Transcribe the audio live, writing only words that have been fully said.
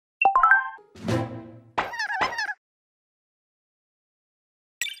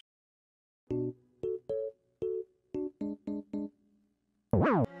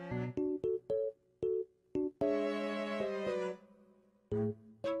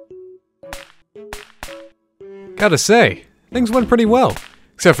Gotta say, things went pretty well.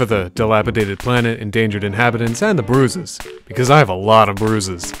 Except for the dilapidated planet, endangered inhabitants, and the bruises. Because I have a lot of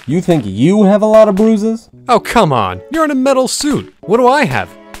bruises. You think you have a lot of bruises? Oh, come on. You're in a metal suit. What do I have?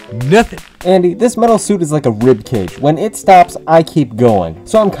 Nothing. Andy, this metal suit is like a rib cage. When it stops, I keep going.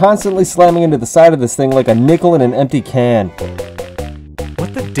 So I'm constantly slamming into the side of this thing like a nickel in an empty can.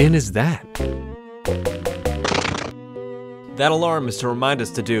 What the din is that? That alarm is to remind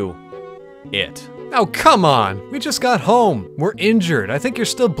us to do it. Oh, come on. We just got home. We're injured. I think you're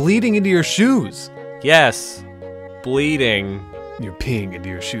still bleeding into your shoes. Yes, bleeding. You're peeing into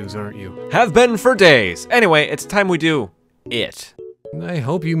your shoes, aren't you? Have been for days. Anyway, it's time we do it. I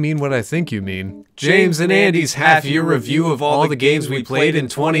hope you mean what I think you mean. James and Andy's half-year review of all the games we played in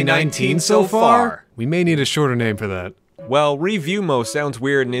 2019 so far? We may need a shorter name for that. Well, Review-mo sounds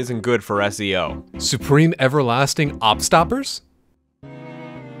weird and isn't good for SEO. Supreme Everlasting Opstoppers?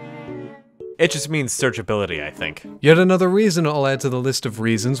 It just means searchability, I think. Yet another reason I'll add to the list of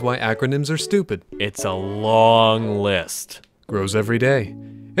reasons why acronyms are stupid. It's a long list. Grows every day.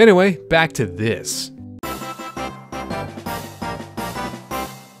 Anyway, back to this.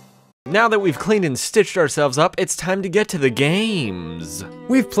 Now that we've cleaned and stitched ourselves up, it's time to get to the games.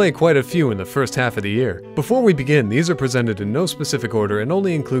 We've played quite a few in the first half of the year. Before we begin, these are presented in no specific order and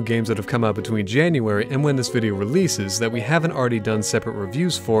only include games that have come out between January and when this video releases that we haven't already done separate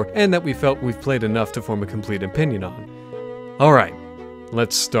reviews for and that we felt we've played enough to form a complete opinion on. Alright,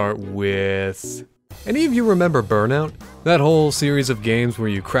 let's start with... Any of you remember Burnout? That whole series of games where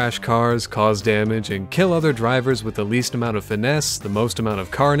you crash cars, cause damage, and kill other drivers with the least amount of finesse, the most amount of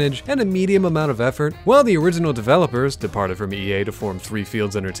carnage, and a medium amount of effort? Well, the original developers, departed from EA to form Three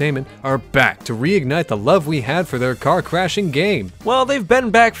Fields Entertainment, are back to reignite the love we had for their car-crashing game. Well, they've been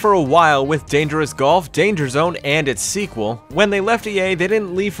back for a while with Dangerous Golf, Danger Zone, and its sequel. When they left EA, they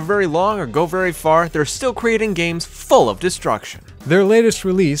didn't leave for very long or go very far. They're still creating games full of destruction. Their latest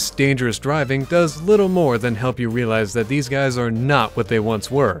release, Dangerous Driving, does little more than help you realize that these guys are not what they once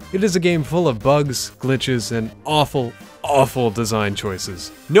were. It is a game full of bugs, glitches, and awful design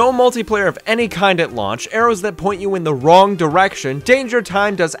choices. No multiplayer of any kind at launch, arrows that point you in the wrong direction, Danger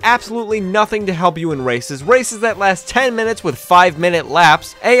Time does absolutely nothing to help you in races, races that last 10 minutes with 5-minute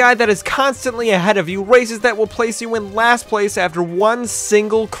laps, AI that is constantly ahead of you, races that will place you in last place after one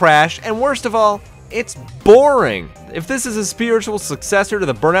single crash, and worst of all, it's boring. If this is a spiritual successor to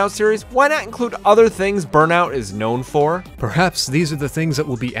the Burnout series, why not include other things Burnout is known for? Perhaps these are the things that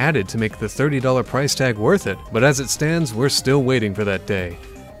will be added to make the $30 price tag worth it, but as it stands, we're still waiting for that day.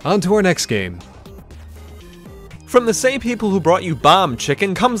 On to our next game. From the same people who brought you Bomb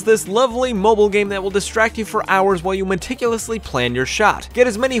Chicken comes this lovely mobile game that will distract you for hours while you meticulously plan your shot. Get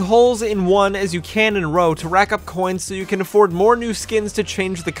as many holes in one as you can in a row to rack up coins so you can afford more new skins to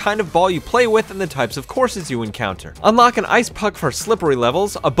change the kind of ball you play with and the types of courses you encounter. Unlock an ice puck for slippery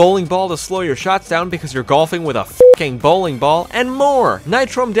levels, a bowling ball to slow your shots down because you're golfing with a f***ing bowling ball, and more!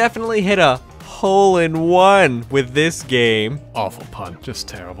 Nitrom definitely hit a hole-in-one with this game. Awful pun, just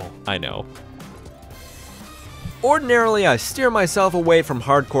terrible. I know. Ordinarily, I steer myself away from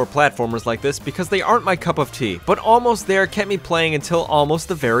hardcore platformers like this because they aren't my cup of tea, but Almost There kept me playing until almost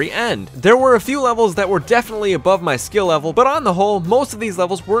the very end. There were a few levels that were definitely above my skill level, but on the whole, most of these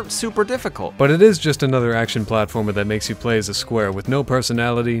levels weren't super difficult. But it is just another action platformer that makes you play as a square with no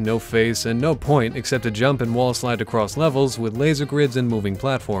personality, no face, and no point except to jump and wall slide across levels with laser grids and moving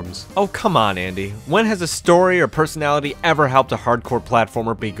platforms. Oh, come on, Andy. When has a story or personality ever helped a hardcore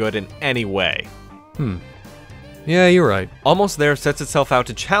platformer be good in any way? Yeah, you're right. Almost There sets itself out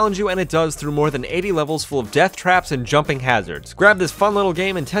to challenge you, and it does through more than 80 levels full of death traps and jumping hazards. Grab this fun little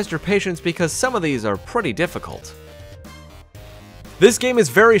game and test your patience because some of these are pretty difficult. This game is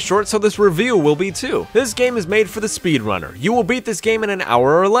very short, so this review will be too. This game is made for the speedrunner. You will beat this game in an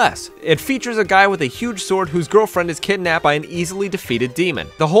hour or less. It features a guy with a huge sword whose girlfriend is kidnapped by an easily defeated demon.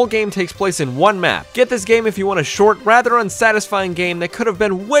 The whole game takes place in one map. Get this game if you want a short, rather unsatisfying game that could have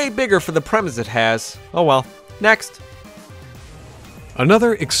been way bigger for the premise it has. Oh well. Next.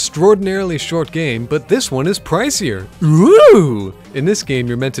 Another extraordinarily short game, but this one is pricier. Ooh! In this game,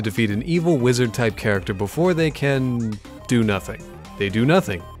 you're meant to defeat an evil wizard-type character before they can do nothing. They do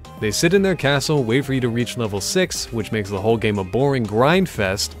nothing. They sit in their castle, wait for you to reach level 6, which makes the whole game a boring grind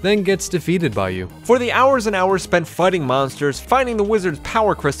fest, then gets defeated by you. For the hours and hours spent fighting monsters, finding the wizard's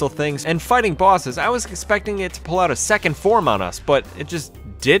power crystal things, and fighting bosses, I was expecting it to pull out a second form on us, but it just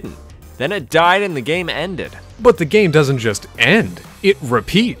didn't. Then it died and the game ended. But the game doesn't just end, it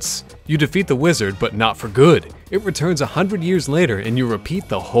repeats. You defeat the wizard, but not for good. It returns 100 years later and you repeat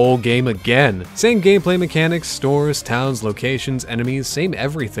the whole game again. Same gameplay mechanics, stores, towns, locations, enemies, same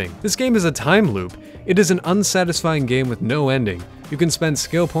everything. This game is a time loop. It is an unsatisfying game with no ending. You can spend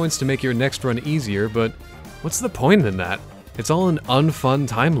skill points to make your next run easier, but what's the point in that? It's all an unfun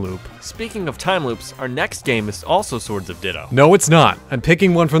time loop. Speaking of time loops, our next game is also Swords of Ditto. No, it's not. I'm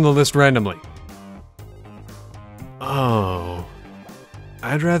picking one from the list randomly. Oh.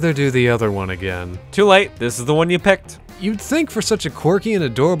 I'd rather do the other one again. Too late, this is the one you picked. You'd think for such a quirky and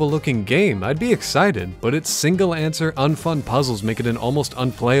adorable looking game, I'd be excited, but its single answer, unfun puzzles make it an almost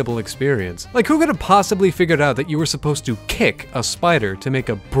unplayable experience. Like, who could have possibly figured out that you were supposed to kick a spider to make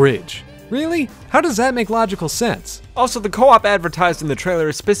a bridge? Really? How does that make logical sense? Also, the co-op advertised in the trailer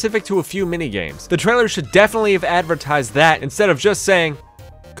is specific to a few minigames. The trailer should definitely have advertised that instead of just saying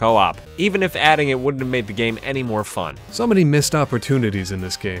co-op. Even if adding it wouldn't have made the game any more fun. So many missed opportunities in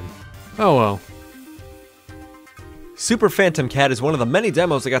this game. Oh well. Super Phantom Cat is one of the many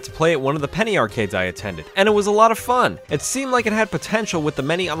demos I got to play at one of the Penny arcades I attended, and it was a lot of fun. It seemed like it had potential with the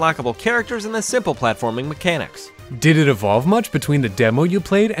many unlockable characters and the simple platforming mechanics. Did it evolve much between the demo you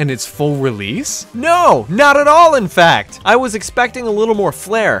played and its full release? No, not at all in fact! I was expecting a little more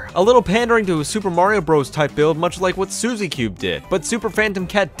flair, a little pandering to a Super Mario Bros. Type build much like what Suzy Cube did, but Super Phantom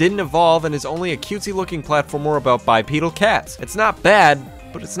Cat didn't evolve and is only a cutesy looking platformer about bipedal cats. It's not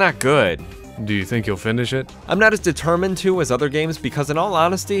bad, but it's not good. Do you think you'll finish it? I'm not as determined to as other games because in all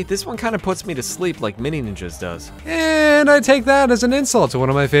honesty, this one kind of puts me to sleep like Mini Ninjas does. And I take that as an insult to one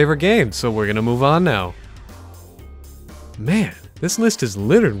of my favorite games, so we're gonna move on now. Man, this list is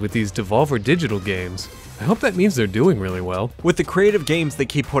littered with these Devolver Digital games. I hope that means they're doing really well. With the creative games they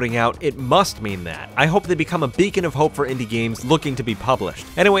keep putting out, it must mean that. I hope they become a beacon of hope for indie games looking to be published.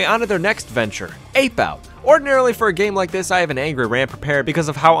 Anyway, on to their next venture, Ape Out. Ordinarily for a game like this, I have an angry rant prepared because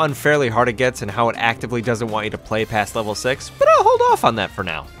of how unfairly hard it gets and how it actively doesn't want you to play past level 6, but I'll hold off on that for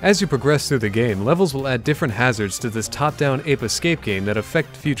now. As you progress through the game, levels will add different hazards to this top-down ape escape game that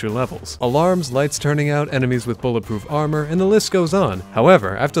affect future levels. Alarms, lights turning out, enemies with bulletproof armor, and the list goes on.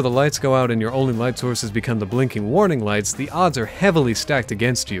 However, after the lights go out and your only light sources become the blinking warning lights, the odds are heavily stacked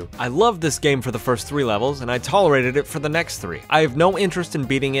against you. I loved this game for the first 3 levels, and I tolerated it for the next 3. I have no interest in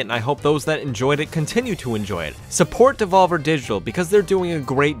beating it, and I hope those that enjoyed it continue to enjoy it. Support Devolver Digital because they're doing a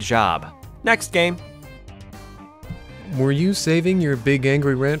great job. Next game. Were you saving your big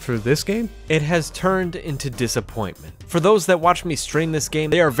angry rant for this game? It has turned into disappointment. For those that watch me stream this game,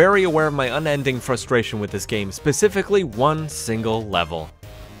 they are very aware of my unending frustration with this game, specifically one single level.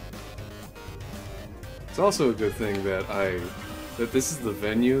 It's also a good thing that this is the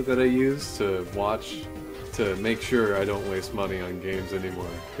venue that I use to watch, to make sure I don't waste money on games anymore,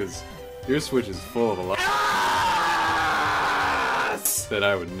 because your Switch is full of a lot that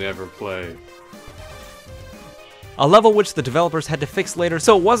I would never play. A level which the developers had to fix later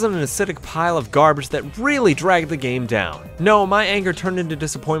so it wasn't an acidic pile of garbage that really dragged the game down. No, my anger turned into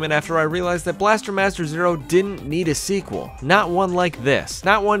disappointment after I realized that Blaster Master Zero didn't need a sequel. Not one like this.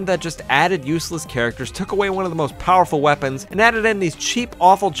 Not one that just added useless characters, took away one of the most powerful weapons, and added in these cheap,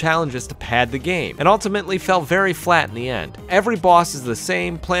 awful challenges to pad the game, and ultimately fell very flat in the end. Every boss is the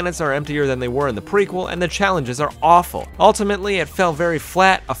same, planets are emptier than they were in the prequel, and the challenges are awful. Ultimately, it fell very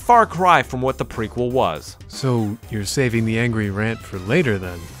flat, a far cry from what the prequel was. So, you're saving the angry rant for later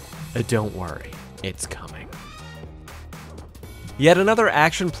then? Don't worry, it's coming. Yet another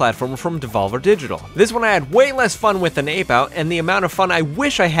action platformer from Devolver Digital. This one I had way less fun with than Ape Out, and the amount of fun I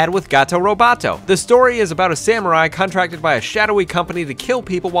wish I had with Gato Roboto. The story is about a samurai contracted by a shadowy company to kill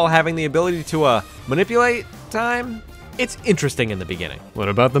people while having the ability to, manipulate time? It's interesting in the beginning. What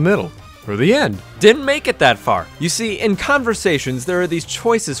about the middle? Or the end? Didn't make it that far. You see, in conversations, there are these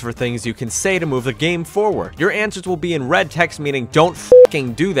choices for things you can say to move the game forward. Your answers will be in red text, meaning don't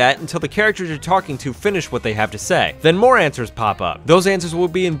f***ing do that until the characters you're talking to finish what they have to say. Then more answers pop up. Those answers will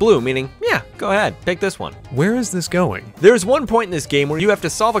be in blue, meaning, yeah, go ahead, pick this one. Where is this going? There's one point in this game where you have to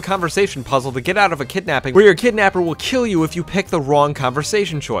solve a conversation puzzle to get out of a kidnapping where your kidnapper will kill you if you pick the wrong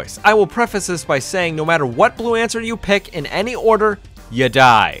conversation choice. I will preface this by saying no matter what blue answer you pick in any order, you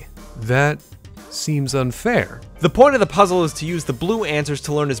die. That seems unfair. The point of the puzzle is to use the blue answers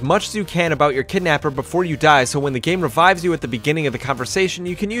to learn as much as you can about your kidnapper before you die, so when the game revives you at the beginning of the conversation,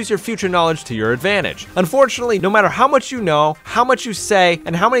 you can use your future knowledge to your advantage. Unfortunately, no matter how much you know, how much you say,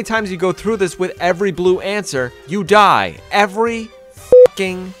 and how many times you go through this with every blue answer, you die every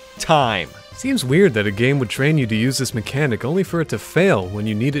fucking time. Seems weird that a game would train you to use this mechanic only for it to fail when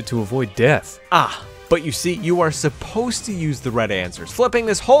you need it to avoid death. But you see, you are supposed to use the red answers, flipping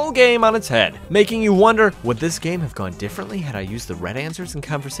this whole game on its head, making you wonder, would this game have gone differently had I used the red answers in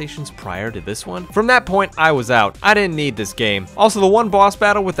conversations prior to this one? From that point, I was out. I didn't need this game. Also, the one boss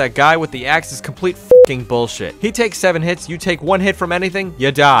battle with that guy with the axe is complete fucking bullshit. He takes 7 hits, you take 1 hit from anything,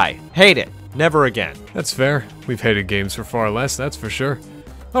 you die. Hate it. Never again. That's fair. We've hated games for far less, that's for sure.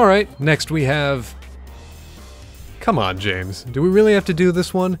 Alright, next we have... Come on, James. Do we really have to do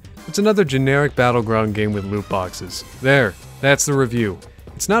this one? It's another generic battleground game with loot boxes. There, that's the review.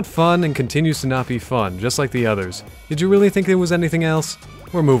 It's not fun and continues to not be fun, just like the others. Did you really think there was anything else?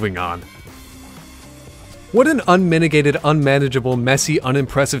 We're moving on. What an unmitigated, unmanageable, messy,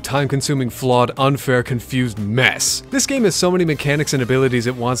 unimpressive, time-consuming, flawed, unfair, confused mess. This game has so many mechanics and abilities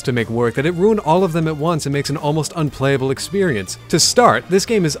it wants to make work that it ruined all of them at once and makes an almost unplayable experience. To start, this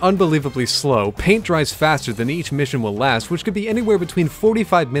game is unbelievably slow, paint dries faster than each mission will last, which could be anywhere between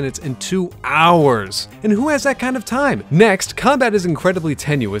 45 minutes and 2 hours. And who has that kind of time? Next, combat is incredibly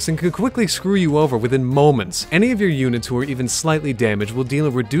tenuous and can quickly screw you over within moments. Any of your units who are even slightly damaged will deal a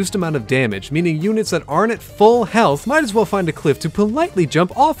reduced amount of damage, meaning units that aren't at full health might as well find a cliff to politely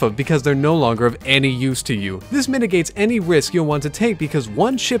jump off of because they're no longer of any use to you. This mitigates any risk you'll want to take because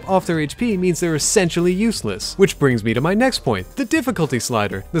one chip off their HP means they're essentially useless. Which brings me to my next point, the difficulty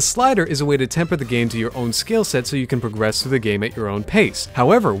slider. The slider is a way to temper the game to your own skill set so you can progress through the game at your own pace.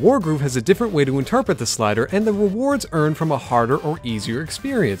 However, Wargroove has a different way to interpret the slider and the rewards earned from a harder or easier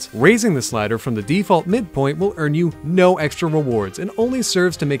experience. Raising the slider from the default midpoint will earn you no extra rewards and only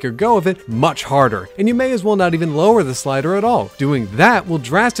serves to make your go of it much harder, and you may as well not even lower the slider at all. Doing that will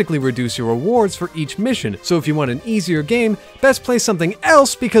drastically reduce your rewards for each mission, so if you want an easier game, best play something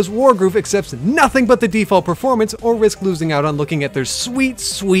else because Wargroove accepts nothing but the default performance or risk losing out on looking at their sweet,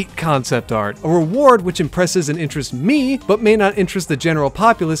 sweet concept art. A reward which impresses and interests me, but may not interest the general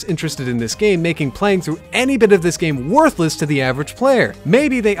populace interested in this game, making playing through any bit of this game worthless to the average player.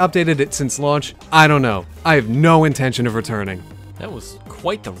 Maybe they updated it since launch, I don't know. I have no intention of returning. That was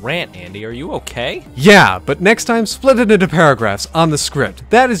quite the rant, Andy. Are you okay? Yeah, but next time split it into paragraphs on the script.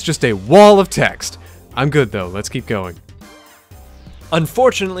 That is just a wall of text. I'm good though, let's keep going.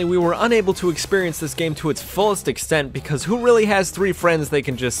 Unfortunately, we were unable to experience this game to its fullest extent because who really has 3 friends they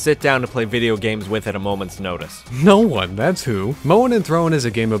can just sit down to play video games with at a moment's notice? No one, that's who. Mowing and Throwing is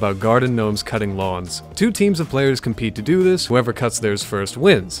a game about garden gnomes cutting lawns. 2 teams of players compete to do this, whoever cuts theirs first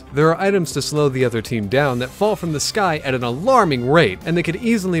wins. There are items to slow the other team down that fall from the sky at an alarming rate, and they could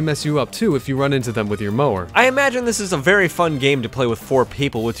easily mess you up too if you run into them with your mower. I imagine this is a very fun game to play with 4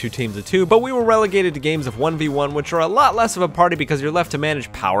 people with 2 teams of 2, but we were relegated to games of 1v1, which are a lot less of a party because you're left to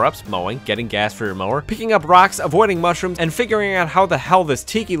manage power-ups, mowing, getting gas for your mower, picking up rocks, avoiding mushrooms, and figuring out how the hell this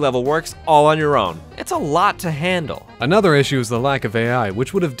tiki level works all on your own. It's a lot to handle. Another issue is the lack of AI,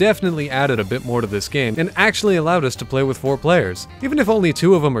 which would have definitely added a bit more to this game and actually allowed us to play with 4 players. Even if only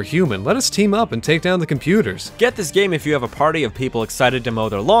 2 of them are human, let us team up and take down the computers. Get this game if you have a party of people excited to mow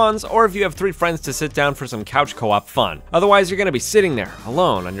their lawns, or if you have 3 friends to sit down for some couch co-op fun. Otherwise, you're gonna be sitting there,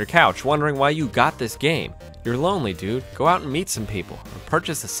 alone, on your couch, wondering why you got this game. You're lonely, dude. Go out and meet some people, or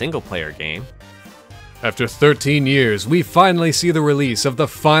purchase a single-player game. After 13 years, we finally see the release of the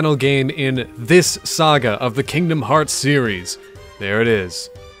final game in this saga of the Kingdom Hearts series. There it is,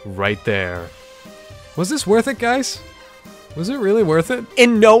 right there. Was this worth it, guys? Was it really worth it?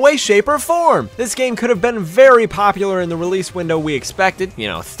 In no way, shape, or form! This game could have been very popular in the release window we expected,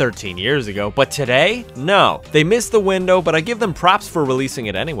 13 years ago, but today? No. They missed the window, but I give them props for releasing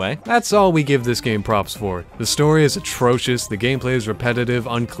it anyway. That's all we give this game props for. The story is atrocious, the gameplay is repetitive,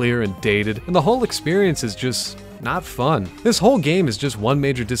 unclear, and dated, and the whole experience is just not fun. This whole game is just one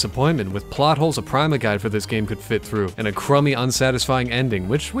major disappointment, with plot holes a Prima guide for this game could fit through, and a crummy, unsatisfying ending,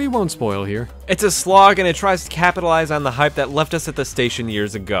 which we won't spoil here. It's a slog, and it tries to capitalize on the hype that left us at the station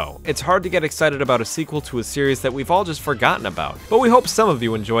years ago. It's hard to get excited about a sequel to a series that we've all just forgotten about, but we hope some of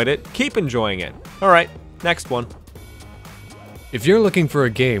you enjoyed it. Keep enjoying it. Alright, next one. If you're looking for a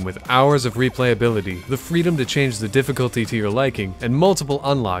game with hours of replayability, the freedom to change the difficulty to your liking, and multiple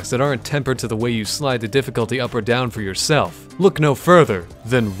unlocks that aren't tempered to the way you slide the difficulty up or down for yourself, look no further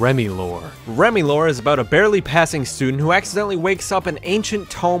than Remilore. Remilore is about a barely passing student who accidentally wakes up an ancient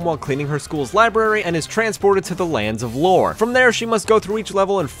tome while cleaning her school's library and is transported to the lands of lore. From there, she must go through each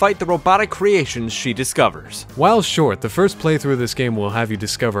level and fight the robotic creations she discovers. While short, the first playthrough of this game will have you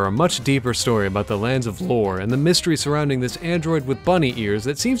discover a much deeper story about the lands of lore and the mystery surrounding this android with bunny ears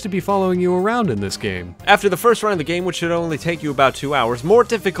that seems to be following you around in this game. After the first run of the game, which should only take you about 2 hours, more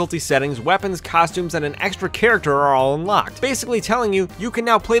difficulty settings, weapons, costumes, and an extra character are all unlocked, basically telling you you can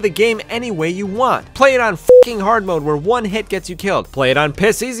now play the game any way you want. Play it on f***ing hard mode where one hit gets you killed. Play it on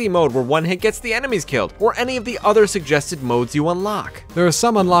piss easy mode where one hit gets the enemies killed, or any of the other suggested modes you unlock. There are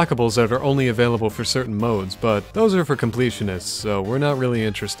some unlockables that are only available for certain modes, but those are for completionists, so we're not really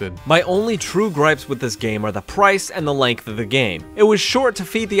interested. My only true gripes with this game are the price and the length of the game. It was short to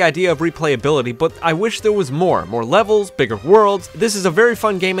feed the idea of replayability, but I wish there was more levels, bigger worlds. This is a very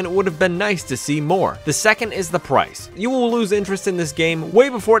fun game and it would have been nice to see more. The second is the price. You will lose interest in this game way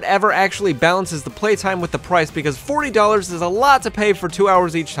before it ever actually balances the playtime with the price, because $40 is a lot to pay for 2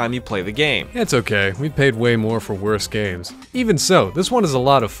 hours each time you play the game. It's okay, we paid way more for worse games. Even so, this one is a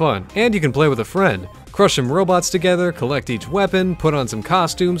lot of fun, and you can play with a friend. Crush some robots together, collect each weapon, put on some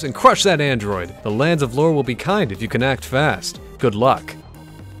costumes, and crush that android. The lands of lore will be kind if you can act fast. Good luck.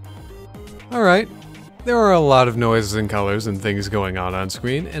 Alright. There are a lot of noises and colors and things going on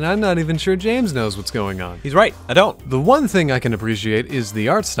screen, and I'm not even sure James knows what's going on. He's right, I don't. The one thing I can appreciate is the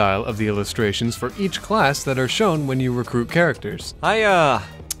art style of the illustrations for each class that are shown when you recruit characters. I'm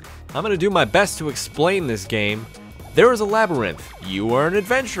gonna do my best to explain this game. There is a labyrinth. You are an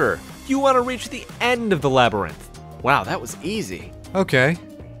adventurer. You want to reach the end of the labyrinth. Wow, that was easy. Okay.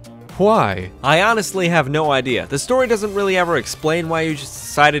 Why? I honestly have no idea. The story doesn't really ever explain why you just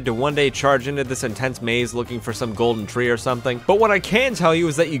decided to one day charge into this intense maze looking for some golden tree or something. But what I can tell you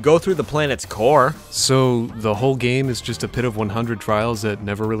is that you go through the planet's core. So the whole game is just a pit of 100 trials that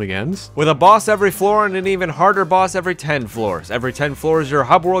never really ends? With a boss every floor and an even harder boss every 10 floors. Every 10 floors your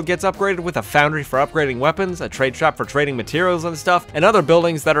hub world gets upgraded with a foundry for upgrading weapons, a trade shop for trading materials and stuff, and other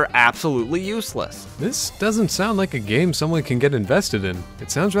buildings that are absolutely useless. This doesn't sound like a game someone can get invested in. It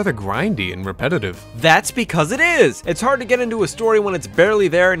sounds rather grindy and repetitive. That's because it is! It's hard to get into a story when it's barely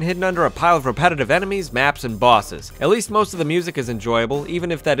there and hidden under a pile of repetitive enemies, maps, and bosses. At least most of the music is enjoyable,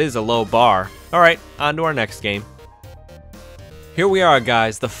 even if that is a low bar. Alright, on to our next game. Here we are,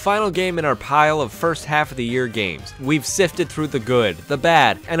 guys, the final game in our pile of first half of the year games. We've sifted through the good, the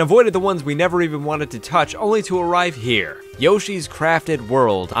bad, and avoided the ones we never even wanted to touch, only to arrive here. Yoshi's Crafted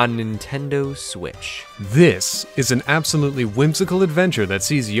World on Nintendo Switch. This is an absolutely whimsical adventure that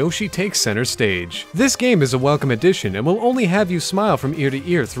sees Yoshi take center stage. This game is a welcome addition and will only have you smile from ear to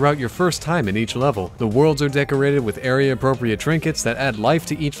ear throughout your first time in each level. The worlds are decorated with area-appropriate trinkets that add life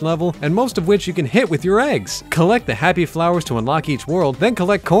to each level, and most of which you can hit with your eggs. Collect the happy flowers to unlock each world, then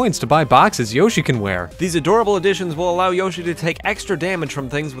collect coins to buy boxes Yoshi can wear. These adorable additions will allow Yoshi to take extra damage from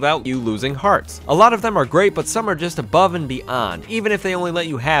things without you losing hearts. A lot of them are great, but some are just above and beyond, even if they only let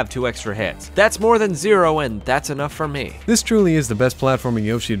you have 2 extra hits. That's more than 0, and that's enough for me. This truly is the best platforming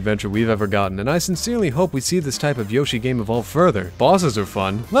Yoshi adventure we've ever gotten, and I sincerely hope we see this type of Yoshi game evolve further. Bosses are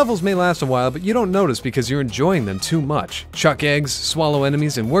fun, levels may last a while, but you don't notice because you're enjoying them too much. Chuck eggs, swallow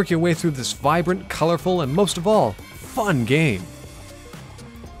enemies, and work your way through this vibrant, colorful, and most of all, fun game.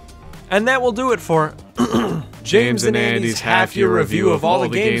 And that will do it for James and Andy's half-year review of all the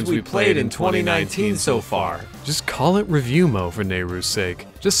games we played in 2019 so far. Just call it Review Mo for Nehru's sake.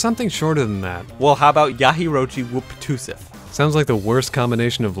 Just something shorter than that. Well, how about Yahirochi Whooptusif? Sounds like the worst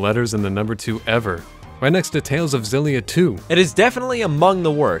combination of letters in the number 2 ever. Right next to Tales of Xillia 2. It is definitely among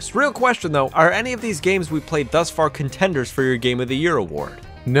the worst. Real question though, are any of these games we played thus far contenders for your Game of the Year award?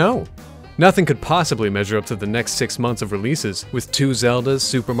 No. Nothing could possibly measure up to the next 6 months of releases, with 2 Zeldas,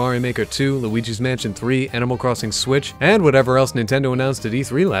 Super Mario Maker 2, Luigi's Mansion 3, Animal Crossing Switch, and whatever else Nintendo announced at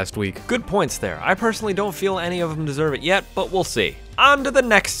E3 last week. Good points there. I personally don't feel any of them deserve it yet, but we'll see. On to the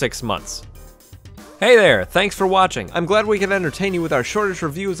next 6 months. Hey there, thanks for watching. I'm glad we could entertain you with our shortest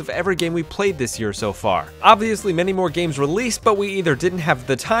reviews of every game we played this year so far. Obviously many more games released, but we either didn't have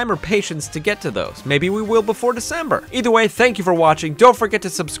the time or patience to get to those. Maybe we will before December. Either way, thank you for watching, don't forget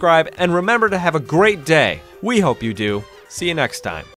to subscribe, and remember to have a great day. We hope you do. See you next time.